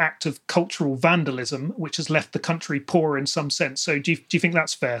portrayed as an act of cultural vandalism, which has left the country poor in some sense. So do you think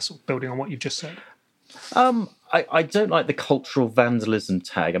that's fair, sort of building on what you've just said? I don't like the cultural vandalism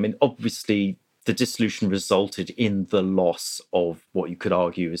tag. I mean, obviously, the dissolution resulted in the loss of what you could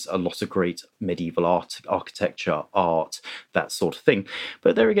argue is a lot of great medieval art, architecture, art, that sort of thing.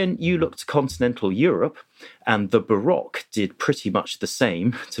 But there again, you look to continental Europe, and the Baroque did pretty much the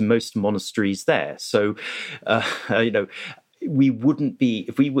same to most monasteries there. So, we wouldn't be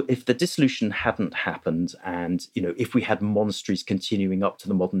if the dissolution hadn't happened, and if we had monasteries continuing up to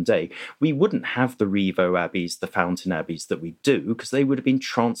the modern day, we wouldn't have the Rievaulx abbeys, the fountain abbeys that we do, because they would have been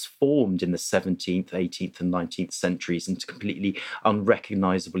transformed in the 17th, 18th, and 19th centuries into completely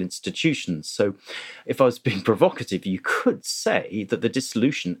unrecognizable institutions. So, if I was being provocative, you could say that the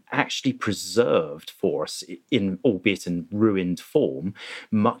dissolution actually preserved for us, albeit in ruined form,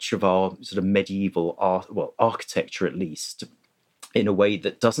 much of our sort of medieval art, architecture at least, in a way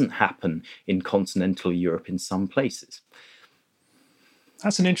that doesn't happen in continental Europe in some places.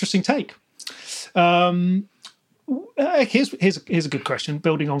 That's an interesting take. Here's a good question,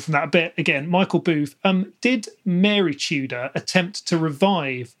 building on from that a bit. Again, Michael Booth, did Mary Tudor attempt to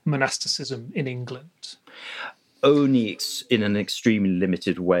revive monasticism in England? Only in an extremely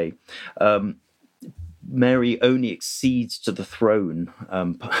limited way. Mary only accedes to the throne.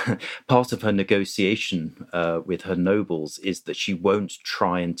 Part of her negotiation with her nobles is that she won't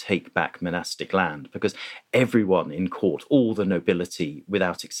try and take back monastic land, because everyone in court, all the nobility,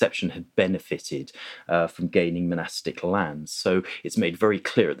 without exception, had benefited from gaining monastic lands. So it's made very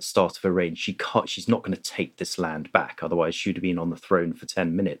clear at the start of her reign she's not going to take this land back, otherwise she would have been on the throne for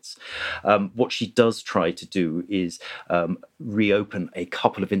 10 minutes. What she does try to do is reopen a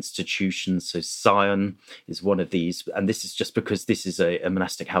couple of institutions. So Sion is one of these, and this is just because this is a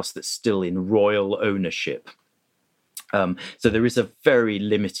monastic house that's still in royal ownership. So there is a very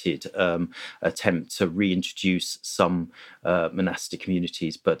limited attempt to reintroduce some monastic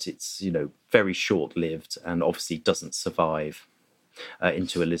communities, but it's very short-lived and obviously doesn't survive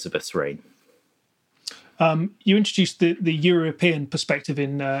into Elizabeth's reign. You introduced the European perspective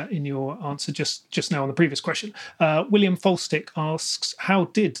in your answer just now on the previous question. William Falstick asks, how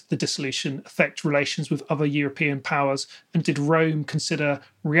did the dissolution affect relations with other European powers, and did Rome consider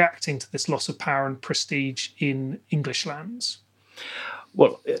reacting to this loss of power and prestige in English lands?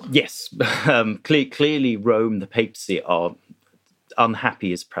 Well, yes. Clearly, Rome, the papacy, are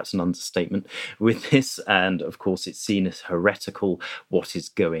unhappy is perhaps an understatement with this, and of course it's seen as heretical what is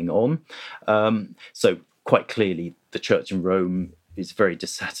going on. So quite clearly the church in Rome is very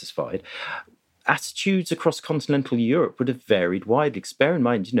dissatisfied. Attitudes across continental Europe would have varied widely. Bear in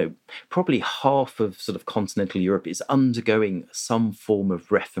mind, probably half of sort of continental Europe is undergoing some form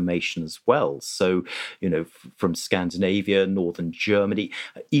of reformation as well. So, from Scandinavia, northern Germany,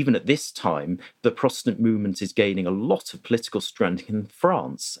 even at this time, the Protestant movement is gaining a lot of political strength in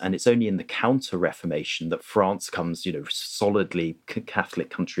France. And it's only in the Counter-Reformation that France comes, solidly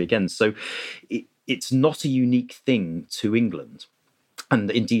Catholic country again. So it's not a unique thing to England. And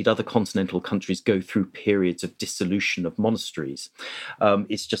indeed, other continental countries go through periods of dissolution of monasteries.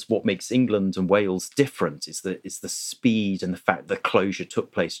 It's just what makes England and Wales different is the speed and the fact that closure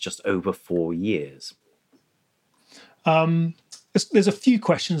took place just over 4 years. There's a few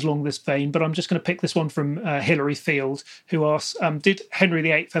questions along this vein, but I'm just going to pick this one from Hilary Field, who asks, did Henry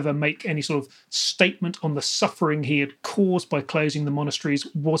VIII ever make any sort of statement on the suffering he had caused by closing the monasteries?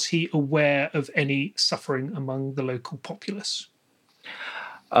 Was he aware of any suffering among the local populace?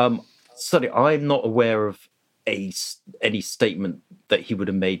 Certainly, I'm not aware of any statement that he would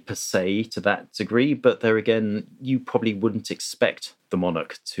have made per se to that degree, but there again, you probably wouldn't expect the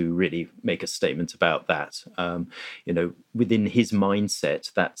monarch to really make a statement about that. Within his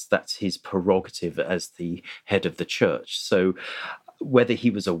mindset, that's his prerogative as the head of the church. So whether he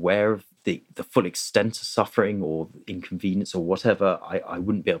was aware of the full extent of suffering or inconvenience or whatever, I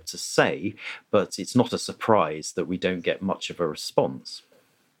wouldn't be able to say, but it's not a surprise that we don't get much of a response.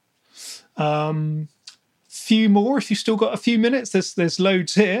 Few more if you've still got a few minutes. There's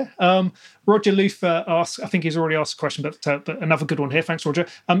loads here. Roger Luther asks, I think he's already asked a question, but another good one here. Thanks, Roger.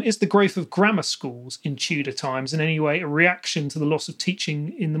 Is the growth of grammar schools in Tudor times in any way a reaction to the loss of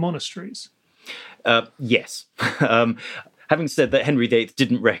teaching in the monasteries? Yes. Having said that, Henry VIII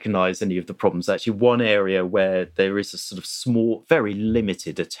didn't recognise any of the problems. Actually, one area where there is a sort of small, very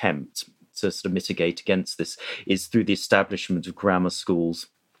limited attempt to sort of mitigate against this is through the establishment of grammar schools.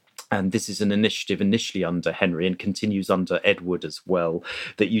 And this is an initiative initially under Henry and continues under Edward as well,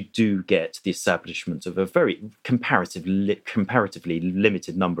 that you do get the establishment of a very comparatively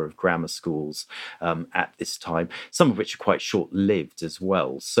limited number of grammar schools at this time, some of which are quite short-lived as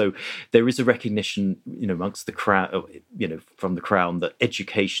well. So there is a recognition, amongst the crown, from the crown, that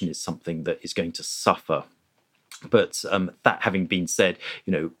education is something that is going to suffer. But that having been said,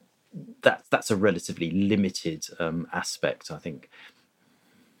 that's a relatively limited aspect, I think.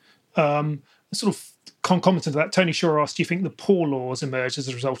 Sort of commenting to that, Tony Shaw asked, do you think the poor laws emerged as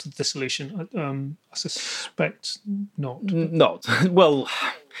a result of the dissolution? I suspect not. Not. Well,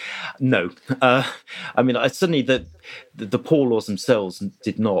 no. I mean, certainly the poor laws themselves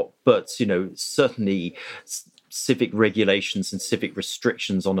did not, but, certainly civic regulations and civic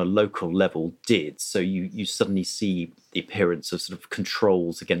restrictions on a local level did. So you suddenly see the appearance of sort of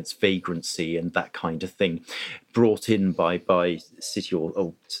controls against vagrancy and that kind of thing brought in by city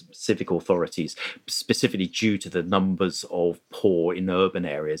or civic authorities, specifically due to the numbers of poor in urban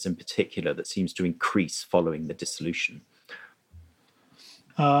areas in particular that seems to increase following the dissolution.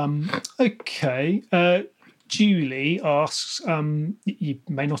 Okay. Julie asks, you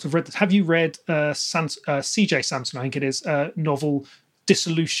may not have read this. Have you read C.J. Sansom, I think it is, novel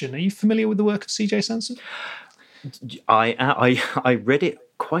Dissolution? Are you familiar with the work of C.J. Sansom? I read it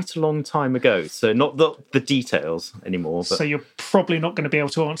quite a long time ago, so not the details anymore. But... So you're probably not going to be able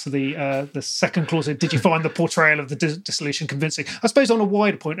to answer the second clause. Did you find the portrayal of the dissolution convincing? I suppose on a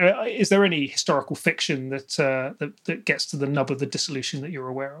wider point, is there any historical fiction that gets to the nub of the dissolution that you're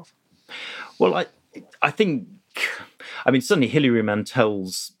aware of? Well, I think, certainly Hilary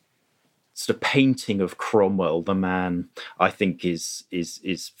Mantel's sort of painting of Cromwell, the man, I think is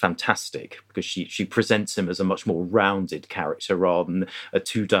fantastic, because she presents him as a much more rounded character rather than a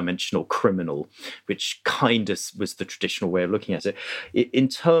two-dimensional criminal, which kind of was the traditional way of looking at it. In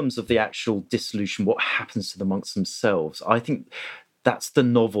terms of the actual dissolution, what happens to the monks themselves, I think that's the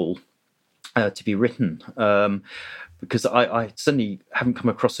novel to be written. Because I certainly haven't come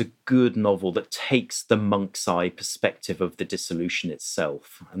across a good novel that takes the monk's eye perspective of the dissolution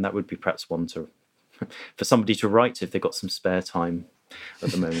itself. And that would be perhaps one for somebody to write if they've got some spare time at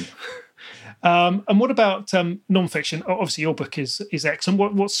the moment. And what about non-fiction? Obviously, your book is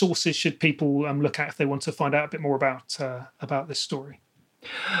excellent. What sources should people look at if they want to find out a bit more about this story?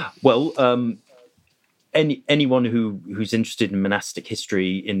 Well, anyone who's interested in monastic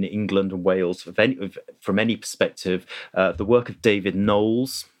history in England and Wales, from any perspective, the work of David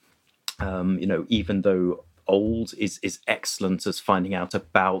Knowles, even though old, is excellent as finding out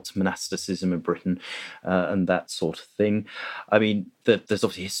about monasticism in Britain and that sort of thing. I mean, there's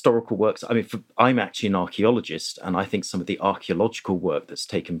obviously historical works. I mean, I'm actually an archaeologist, and I think some of the archaeological work that's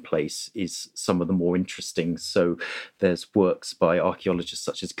taken place is some of the more interesting. So there's works by archaeologists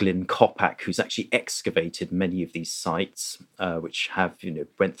such as Glyn Kopak, who's actually excavated many of these sites, which have,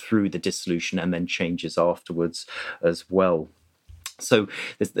 went through the dissolution and then changes afterwards as well. So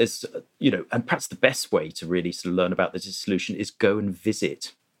there's and perhaps the best way to really sort of learn about the dissolution is go and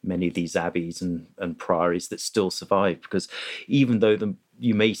visit many of these abbeys and priories that still survive, because even though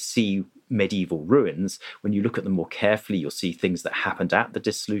you may see medieval ruins, when you look at them more carefully, you'll see things that happened at the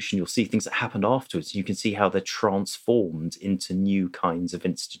dissolution, you'll see things that happened afterwards. You can see how they're transformed into new kinds of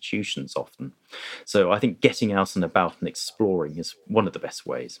institutions often. So I think getting out and about and exploring is one of the best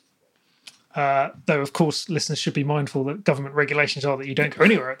ways. Though, of course, listeners should be mindful that government regulations are that you don't go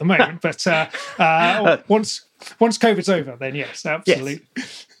anywhere at the moment. But once COVID's over, then yes, absolutely.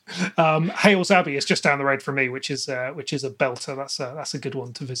 Yes. Hales Abbey is just down the road from me, which is a belter. That's a good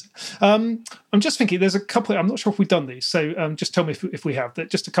one to visit. I'm just thinking, there's a couple. I'm not sure if we've done these, so just tell me if we have.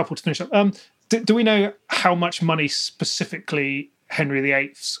 Just a couple to finish up. Do we know how much money specifically Henry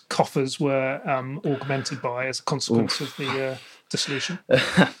VIII's coffers were augmented by as a consequence of the dissolution?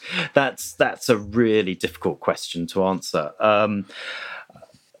 That's a really difficult question to answer.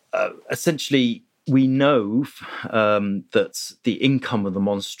 Essentially, we know that the income of the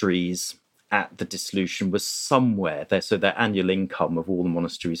monasteries at the dissolution was somewhere there. So their annual income of all the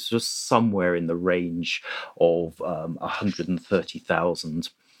monasteries was somewhere in the range of 130,000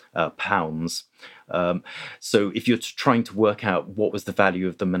 pounds. So if you're trying to work out what was the value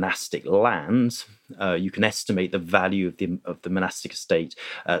of the monastic land, you can estimate the value of the monastic estate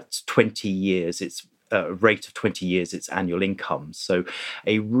at 20 years. It's a rate of 20 years its annual income. So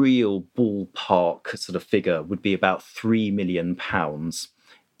a real ballpark sort of figure would be about £3 million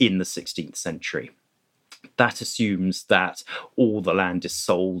in the 16th century. That assumes that all the land is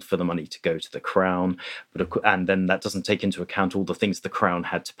sold for the money to go to the crown, and then that doesn't take into account all the things the crown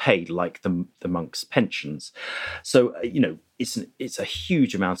had to pay, like the monks' pensions. So it's a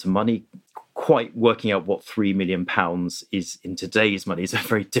huge amount of money. Quite working out what £3 million is in today's money is a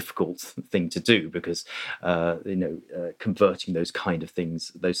very difficult thing to do, because converting those kind of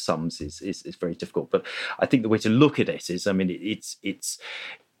things, those sums, is very difficult. But I think the way to look at it is,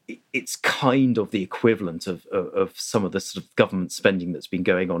 it's kind of the equivalent of some of the sort of government spending that's been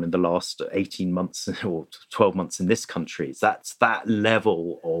going on in the last 18 months or 12 months in this country. That's that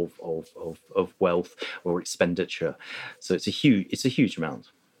level of wealth or expenditure. So it's a huge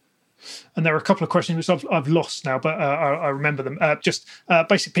amount. And there are a couple of questions which I've lost now, but I remember them. Just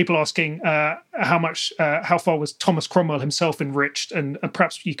basically people asking how far was Thomas Cromwell himself enriched, and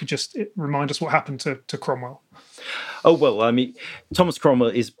perhaps you could just remind us what happened to Cromwell. Oh, well, I mean, Thomas Cromwell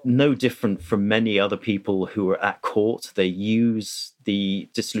is no different from many other people who are at court. They use the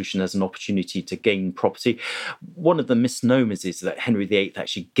dissolution as an opportunity to gain property. One of the misnomers is that Henry VIII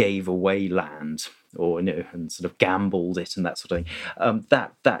actually gave away land, or and sort of gambled it and that sort of thing.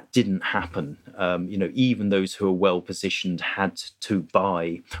 That didn't happen. Even those who are well positioned had to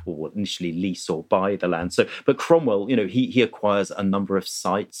buy, or initially lease or buy the land. So, but Cromwell, he acquires a number of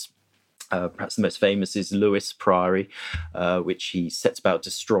sites. Perhaps the most famous is Lewes Priory, which he sets about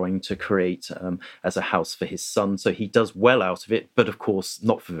destroying to create as a house for his son. So he does well out of it, but of course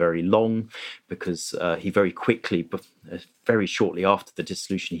not for very long, because he very quickly, very shortly after the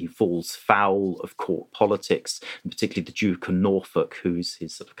dissolution, he falls foul of court politics, and particularly the Duke of Norfolk, who's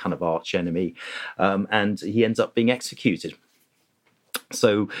his sort of kind of arch enemy, and he ends up being executed.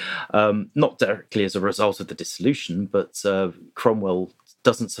 So not directly as a result of the dissolution, but Cromwell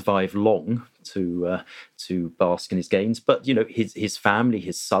doesn't survive long to bask in his gains, but his family,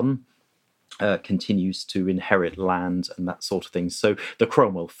 his son, continues to inherit land and that sort of thing. So the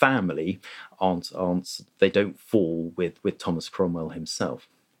Cromwell family they don't fall with Thomas Cromwell himself.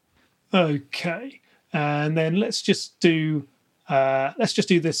 Okay, and then let's just do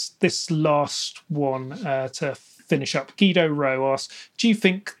this last one to finish up. Guido Rowe asks, do you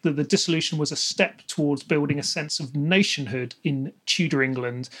think that the dissolution was a step towards building a sense of nationhood in Tudor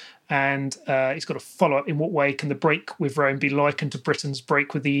England? And he's got a follow-up. In what way can the break with Rome be likened to Britain's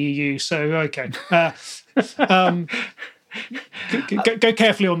break with the EU? So, okay. Go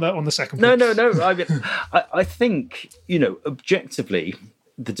carefully on the second point. No. I mean, I think, objectively,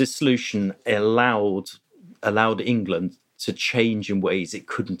 the dissolution allowed England to change in ways it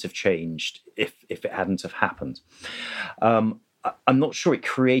couldn't have changed if it hadn't have happened. I'm not sure it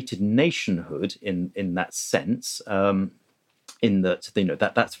created nationhood in that sense, in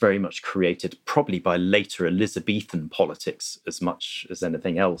that that's very much created probably by later Elizabethan politics as much as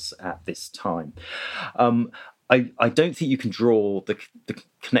anything else at this time. I don't think you can draw the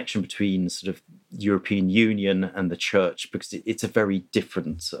connection between sort of European Union and the church, because it's a very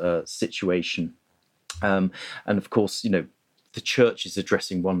different situation. And of course, the church is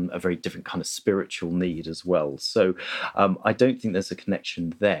addressing a very different kind of spiritual need as well. So I don't think there's a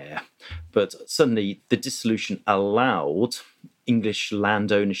connection there. But certainly the dissolution allowed English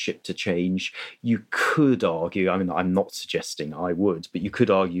land ownership to change. You could argue, I mean, I'm not suggesting I would, but you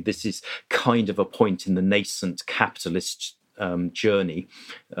could argue this is kind of a point in the nascent capitalist journey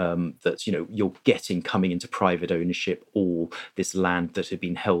that you're getting coming into private ownership, all this land that had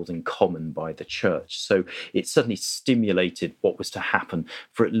been held in common by the church. So it certainly stimulated what was to happen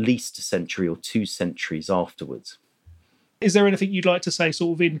for at least a century or 2 centuries afterwards. Is there anything you'd like to say,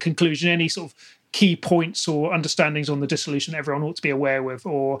 sort of in conclusion, any sort of key points or understandings on the dissolution everyone ought to be aware of,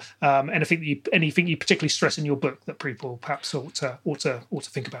 or anything you particularly stress in your book that people perhaps ought to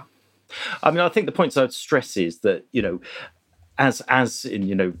think about? I mean, I think the points I'd stress is that as in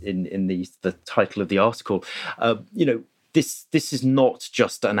the title of the article, this is not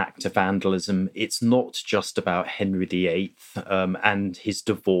just an act of vandalism. It's not just about Henry VIII and his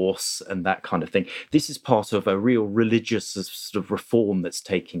divorce and that kind of thing. This is part of a real religious sort of reform that's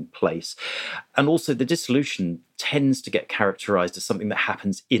taking place. And also the dissolution tends to get characterised as something that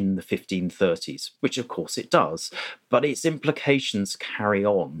happens in the 1530s, which of course it does, but its implications carry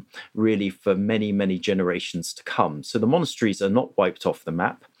on really for many, many generations to come. So the monasteries are not wiped off the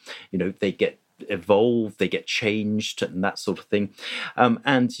map. They get evolve, they get changed and that sort of thing.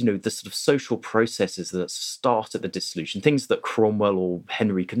 And the sort of social processes that start at the dissolution, things that Cromwell or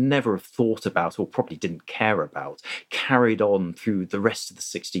Henry could never have thought about or probably didn't care about, carried on through the rest of the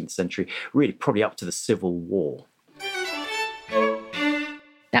 16th century, really probably up to the Civil War.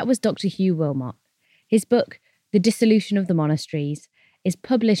 That was Dr. Hugh Wilmot. His book, The Dissolution of the Monasteries, is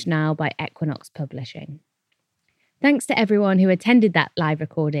published now by Equinox Publishing. Thanks to everyone who attended that live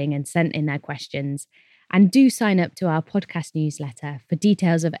recording and sent in their questions. And do sign up to our podcast newsletter for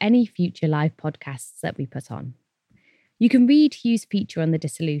details of any future live podcasts that we put on. You can read Hugh's feature on the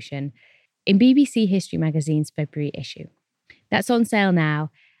dissolution in BBC History Magazine's February issue. That's on sale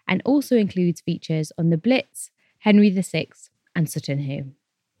now and also includes features on the Blitz, Henry VI and Sutton Hoo.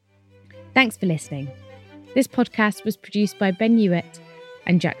 Thanks for listening. This podcast was produced by Ben Hewitt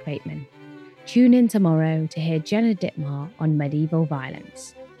and Jack Bateman. Tune in tomorrow to hear Jenna Dittmar on medieval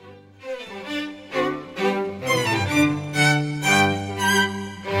violence.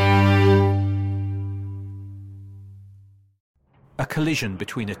 A collision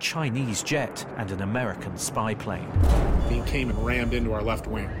between a Chinese jet and an American spy plane. He came and rammed into our left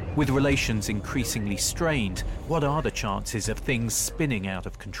wing. With relations increasingly strained, what are the chances of things spinning out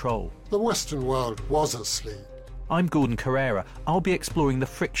of control? The Western world was asleep. I'm Gordon Carrera. I'll be exploring the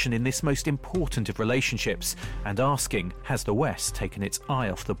friction in this most important of relationships and asking, has the West taken its eye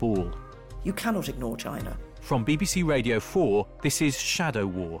off the ball? You cannot ignore China. From BBC Radio 4, this is Shadow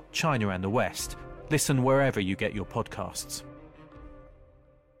War, China and the West. Listen wherever you get your podcasts.